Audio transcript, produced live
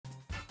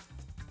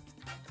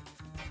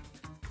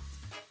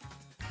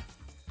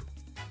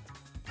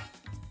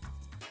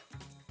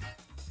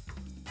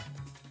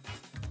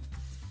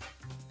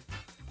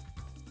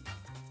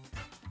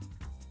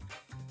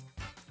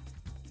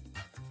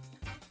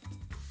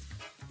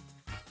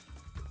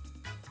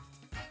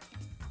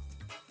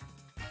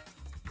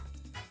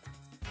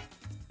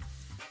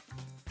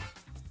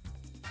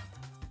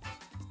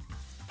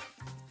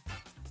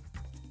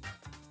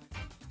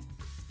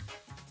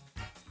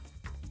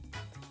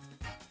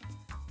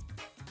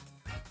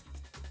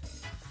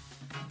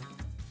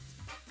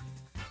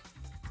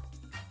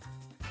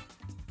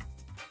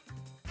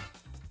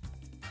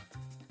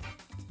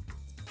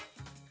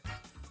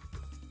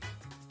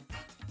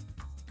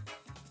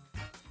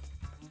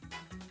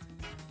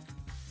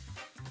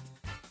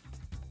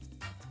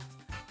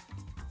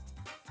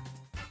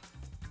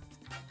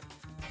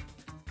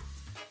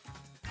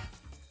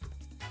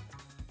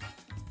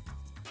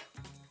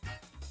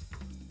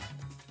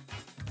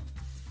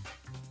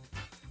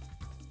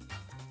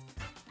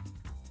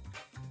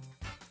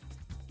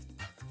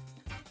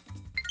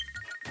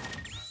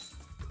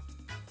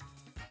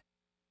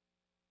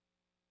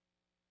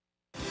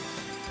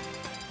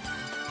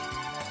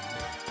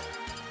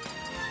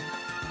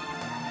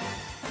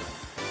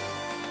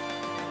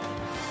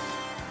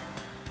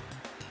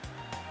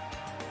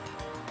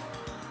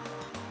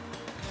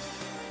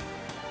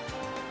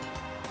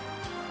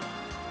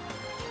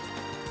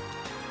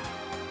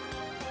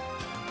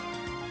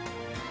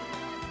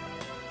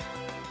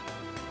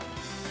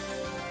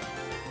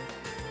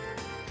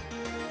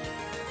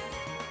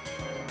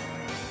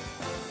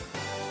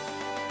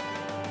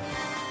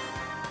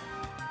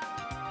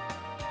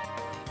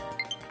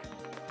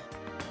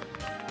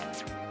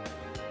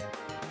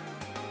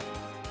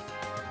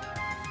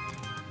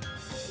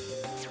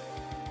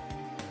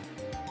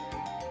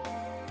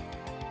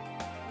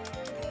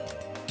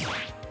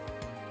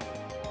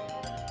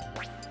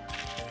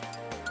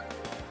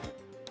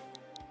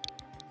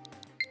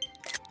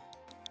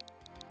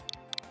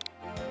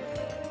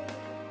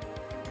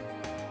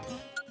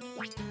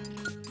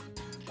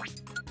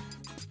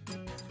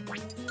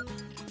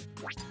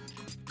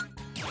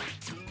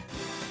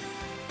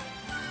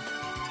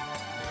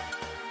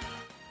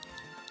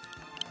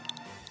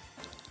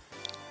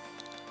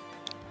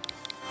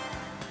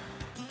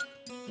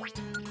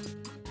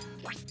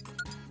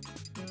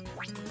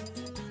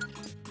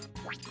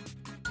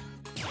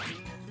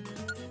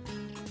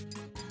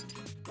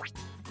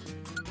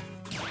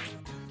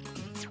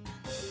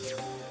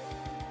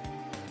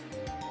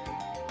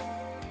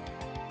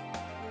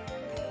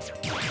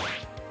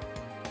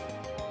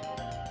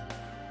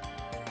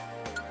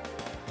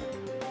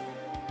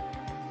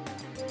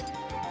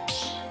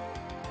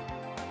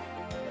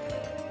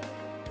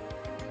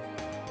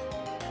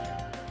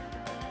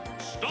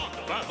Start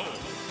battle!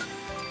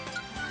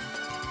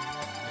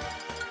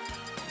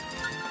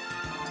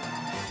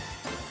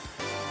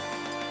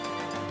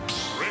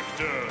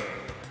 Richter!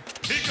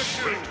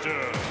 Pikachu!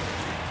 Richter!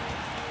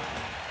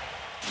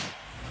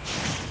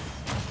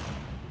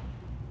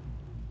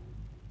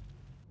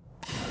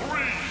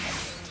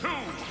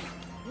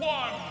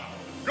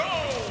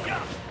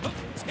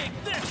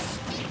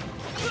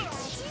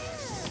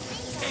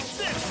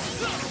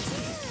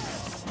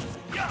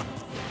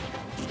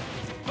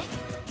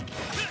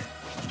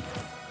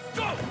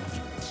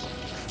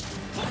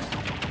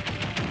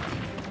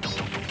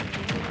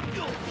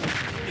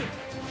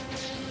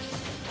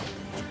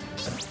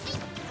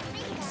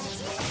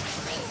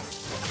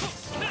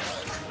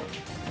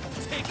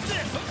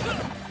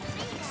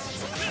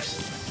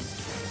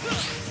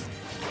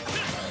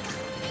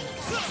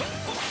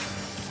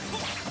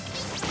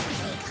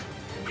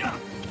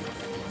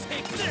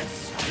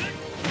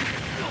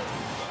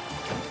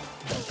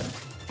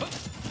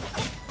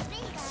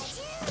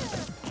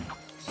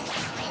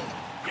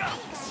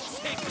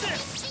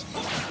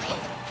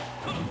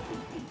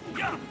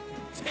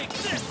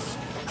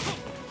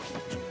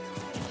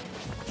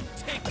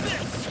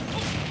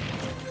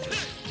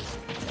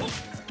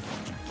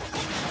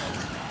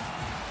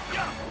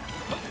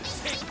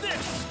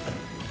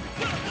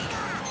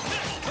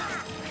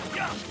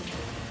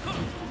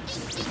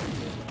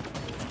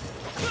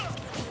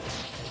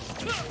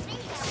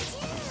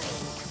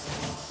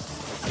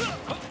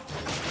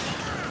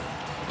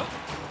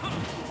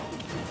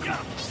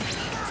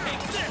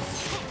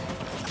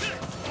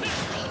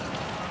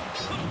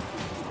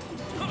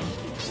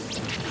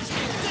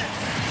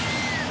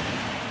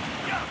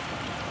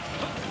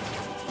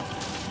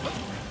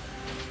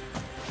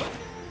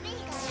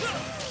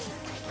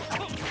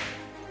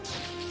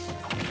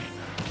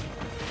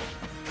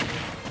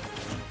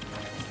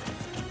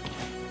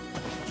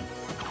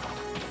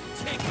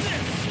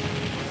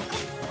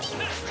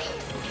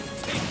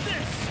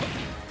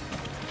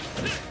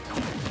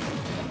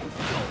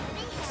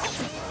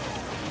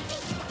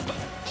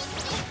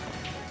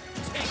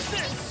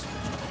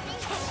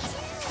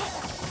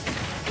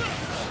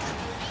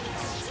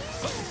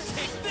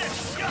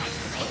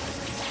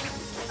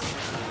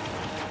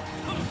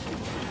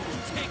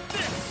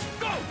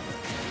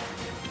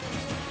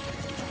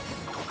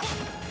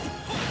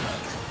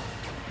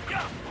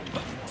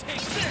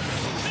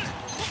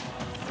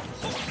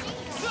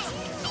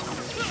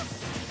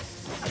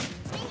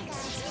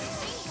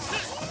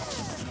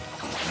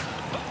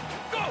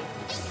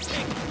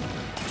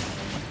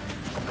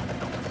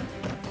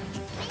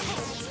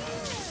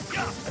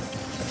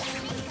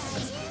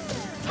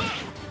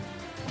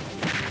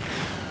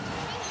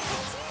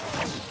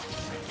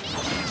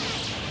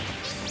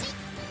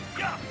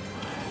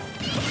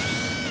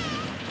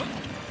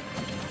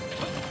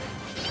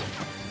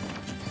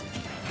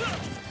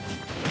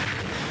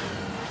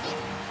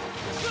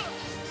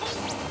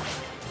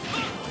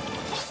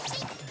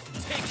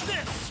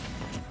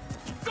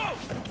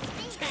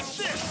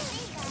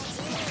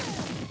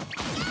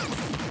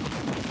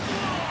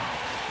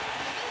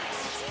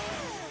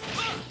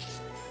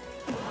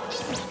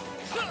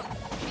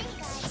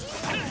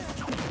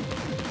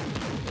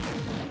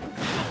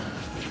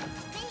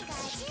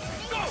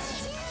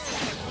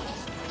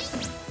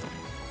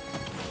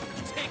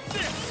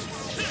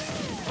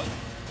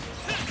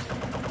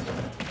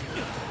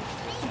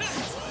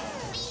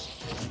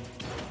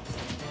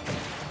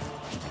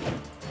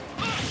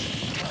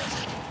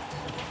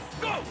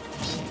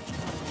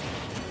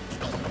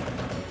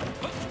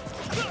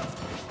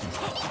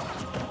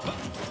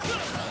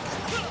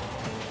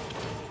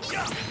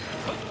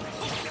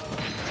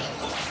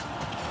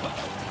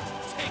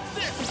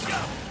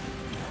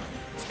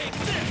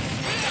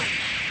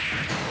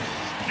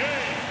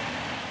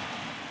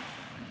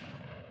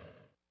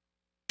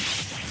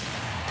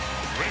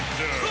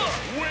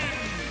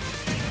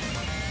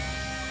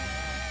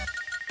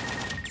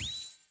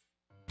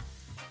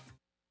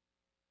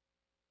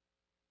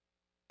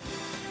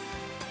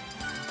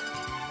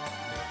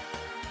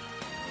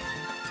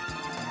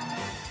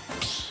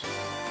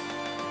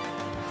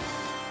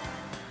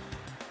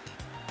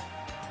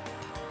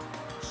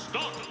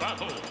 Start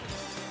battle!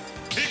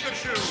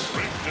 Pikachu!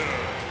 Richter!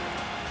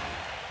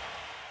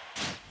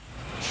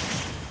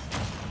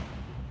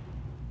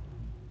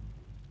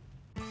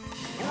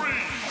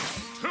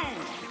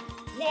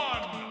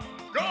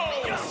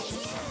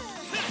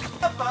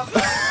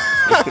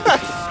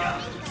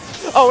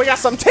 Oh, we got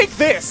some. Take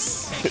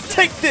this!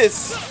 Take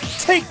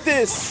this! Take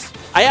this!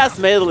 I asked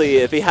Meli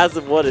if he has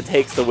what it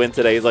takes to win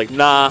today. He's like,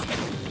 nah,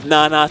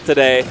 not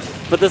today.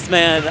 But this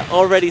man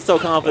already so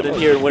confident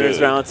here in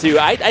winners round 2.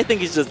 I think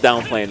he's just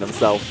downplaying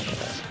himself.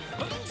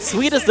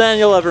 Sweetest man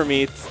you'll ever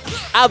meet.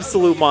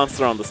 Absolute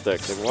monster on the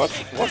sticks. Like,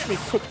 watch me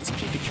cook this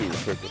Pikachu real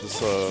quick with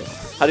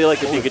this. How do you like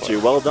the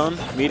Pikachu? Well done?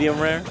 Medium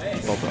rare?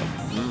 Well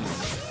done.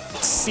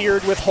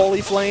 Seared with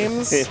holy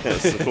flames.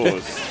 Yes, of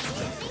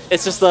course.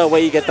 It's just the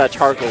way you get that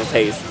charcoal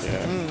taste.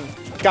 Yeah.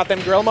 Got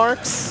them grill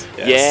marks?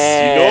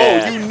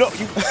 Yes. You know,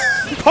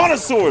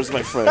 connoisseurs,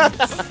 my friend.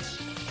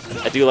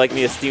 I do like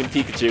me a steamed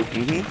Pikachu.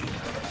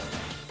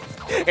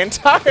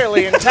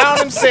 Entirely in town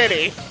and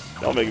city.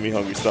 Y'all making me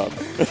hungry. Stop.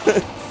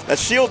 That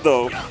shield,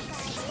 though,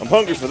 I'm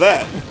hungry for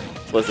that.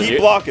 Listen, Keep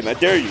blocking. I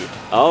dare you.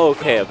 Oh,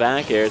 okay, a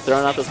back air.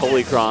 Throwing out this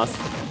holy cross.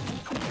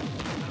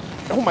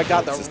 Oh my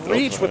god, the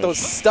reach with those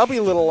stubby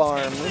little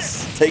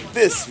arms. Take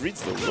this. Reach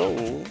the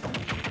roll.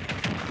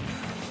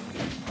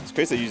 It's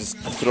crazy that you just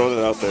throw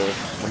that out there,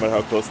 no matter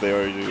how close they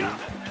are to you. I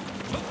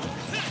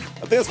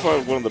think that's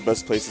probably one of the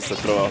best places to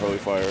throw out Holy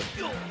Fire.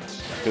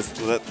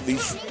 Because at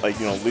least, like,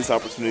 you know, least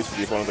opportunities for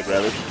the opponent to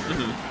grab it.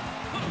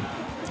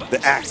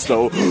 The axe,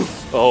 though.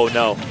 Oh,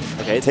 no.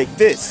 Okay. Take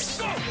this.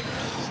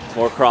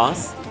 More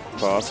cross.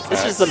 Cross.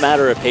 It's just a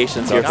matter of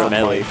patience here from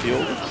Meli.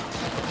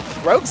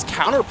 Rogue's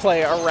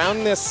counterplay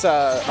around this,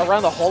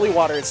 around the holy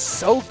water is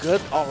so good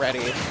already.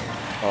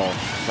 Oh,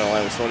 kind of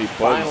like with so many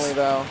buttons. Finally,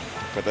 though.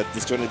 Got that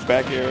disjointed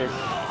back air,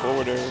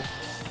 forward air.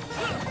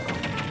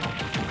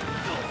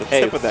 The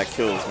Hey. tip of that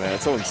kills, man.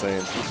 It's so insane.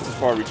 It's a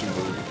far-reaching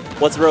move.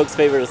 What's Rogue's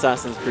favorite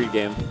Assassin's Creed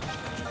game?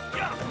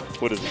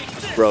 What is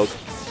it? Rogue.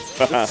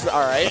 All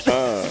right.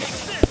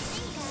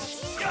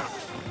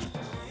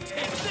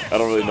 I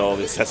don't really know all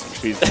the Assassin's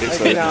Creed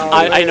games. I know.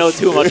 I know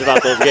too much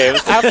about those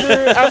games.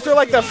 After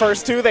like the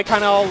first two, they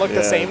kind of all look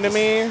the same to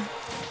me.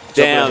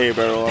 Damn, hay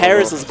barrel on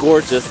Paris the is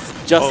gorgeous.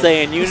 Just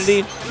saying,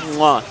 Unity,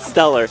 mwah,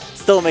 stellar.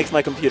 Still makes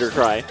my computer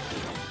cry.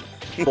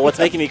 But what's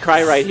making me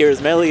cry right here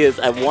is Meli is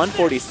at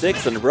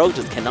 146 and Rogue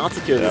just cannot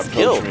secure this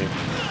kill.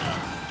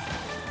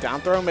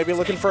 Down throw, maybe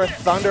looking for a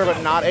Thunder, but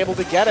not able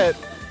to get it.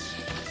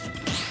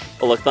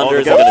 Oh, look, Thunder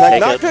is not going to take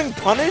not it. getting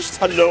punished?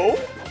 Hello?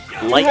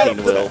 Lightning You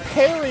had will. the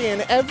parry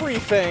and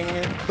everything.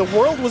 The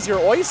world was your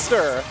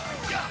oyster.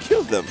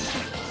 Killed them.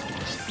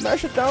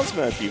 Smash it down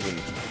smash even.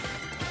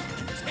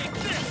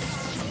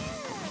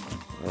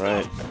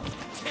 Alright.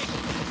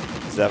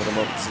 Zapping them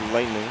up with some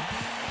lightning.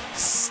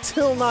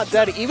 Still not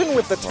dead, even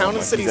with the town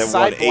and city he's at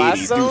side 180.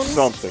 blast zones. Do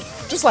something.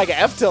 Just like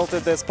F-tilt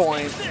at this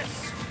point.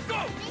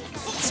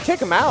 Just kick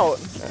him out.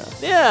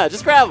 Yeah,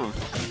 just grab him.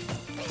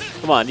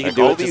 Come on, you can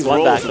do all it. these Just one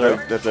rolls back throw.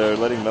 that they're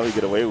letting Meli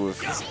get away with.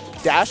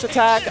 Dash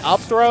attack, up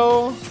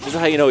throw. This is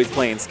how you know he's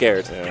playing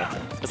scared. Yeah.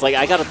 It's like,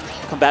 I gotta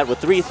combat with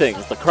 3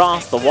 things. The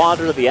cross, the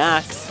water, the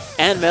axe,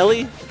 and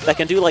Meli that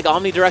can do like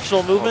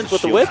omnidirectional movements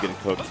with the shield's whip. getting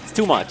cooked. It's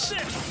too much.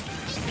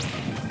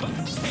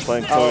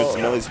 Playing towards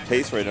Meli's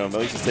pace right now.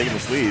 Meli's just taking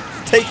this lead.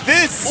 Take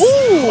this!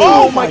 Ooh!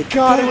 Oh my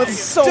god, with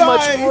so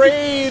much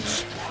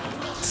rage.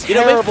 You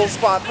know, Terrible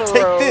spot for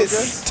Take Rogue.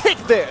 this. Take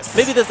this.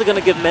 Maybe this is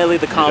gonna give Meli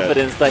the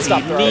confidence that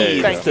Stop he throwing.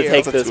 needs Thank to you.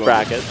 take That's a this 2-0.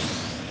 bracket.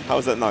 How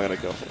is that not going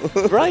to go?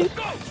 Right?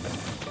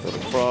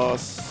 Little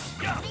cross.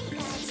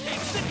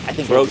 I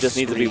think Rogue just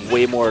needs to be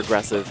way more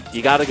aggressive.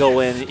 You gotta go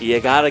in, you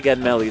gotta get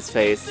Meli's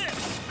face.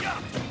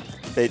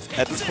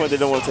 At this point, they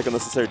don't want to take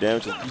unnecessary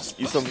damage.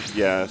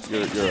 Yeah,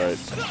 you're right.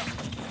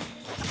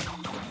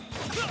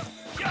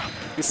 You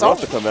We'll saw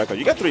have to come back on.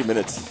 You got 3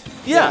 minutes.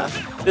 Yeah,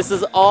 this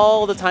is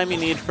all the time you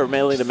need for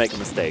Meli to make a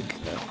mistake.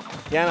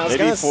 Yeah, and I was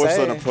Maybe gonna force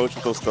say. an approach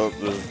with those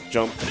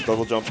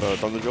double jump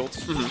thunder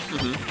jolts.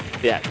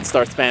 Yeah,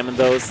 start spamming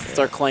those,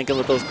 start clanking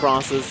with those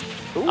crosses.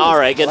 Ooh, All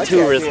right, I getting like too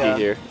the risky idea.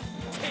 here.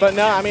 But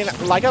no, I mean,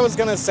 like I was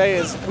gonna say,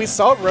 is we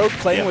saw Rogue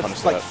playing Yeah, with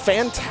punish like that.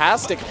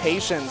 fantastic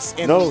patience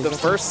in No. the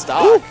first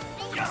stock.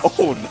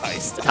 Oh,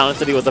 nice. Town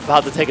City was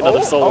about to take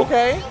another soul.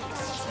 Okay.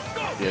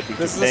 Yeah, I think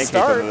This is a pancake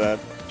start. under that.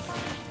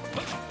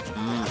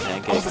 Oh,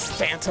 Pancakes. this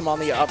Phantom on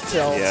the up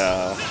tilt.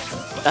 Yeah.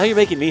 Now you're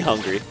making me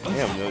hungry.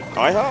 Damn, the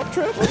IHOP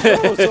trip? Let's go.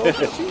 It's all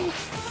about you.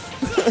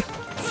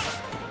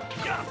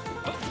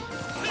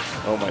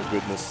 Oh my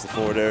goodness, the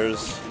forward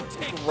airs.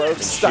 Rogue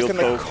stuck shield in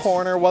the poke.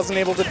 corner, wasn't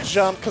able to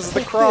jump because of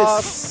the Take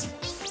cross.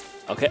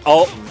 Okay.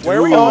 Oh,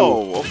 Where we go?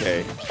 Oh,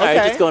 okay. all right,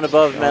 Okay. just going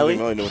above I don't think Meli.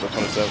 Meli knew what the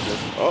punish that was.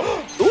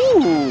 Oh,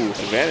 Ooh,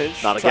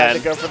 advantage. not Tried to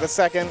again. go for the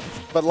second,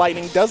 but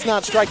Lightning does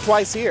not strike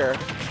twice here.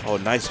 Oh,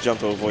 nice jump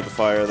to avoid the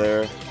fire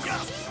there.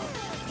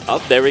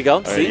 Oh, there we go.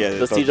 right, See, yeah, the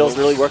those Steel's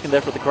really moves. working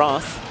there for the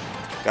cross.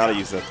 Gotta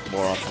use that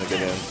more often to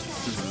get in.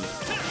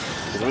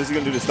 'Cause what is he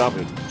gonna do to stop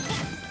it?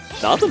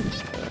 Nothing.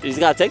 He's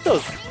got to take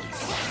those.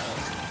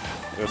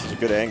 There's such a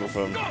good angle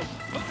from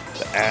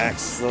the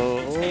axe, though.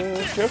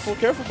 Oh, careful,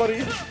 careful,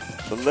 buddy.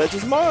 The ledge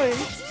is mine.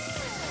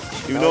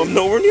 Even though I'm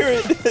nowhere near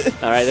it.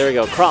 All right, there we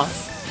go.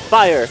 Cross,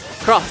 fire,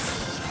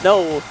 cross.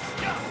 No.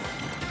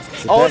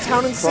 Oh,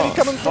 Town and City Cross,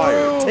 coming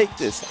fire. through. Take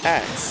this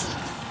axe.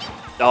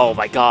 Oh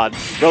my God.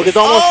 Rogue is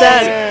almost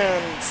dead.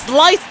 And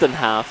Sliced in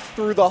half.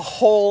 through the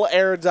whole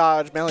air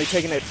dodge. Meli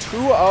taking it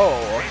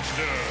 2-0.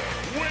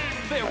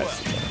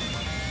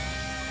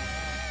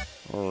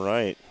 All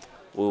right.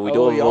 Well, we Oh,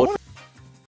 do have a y'all vote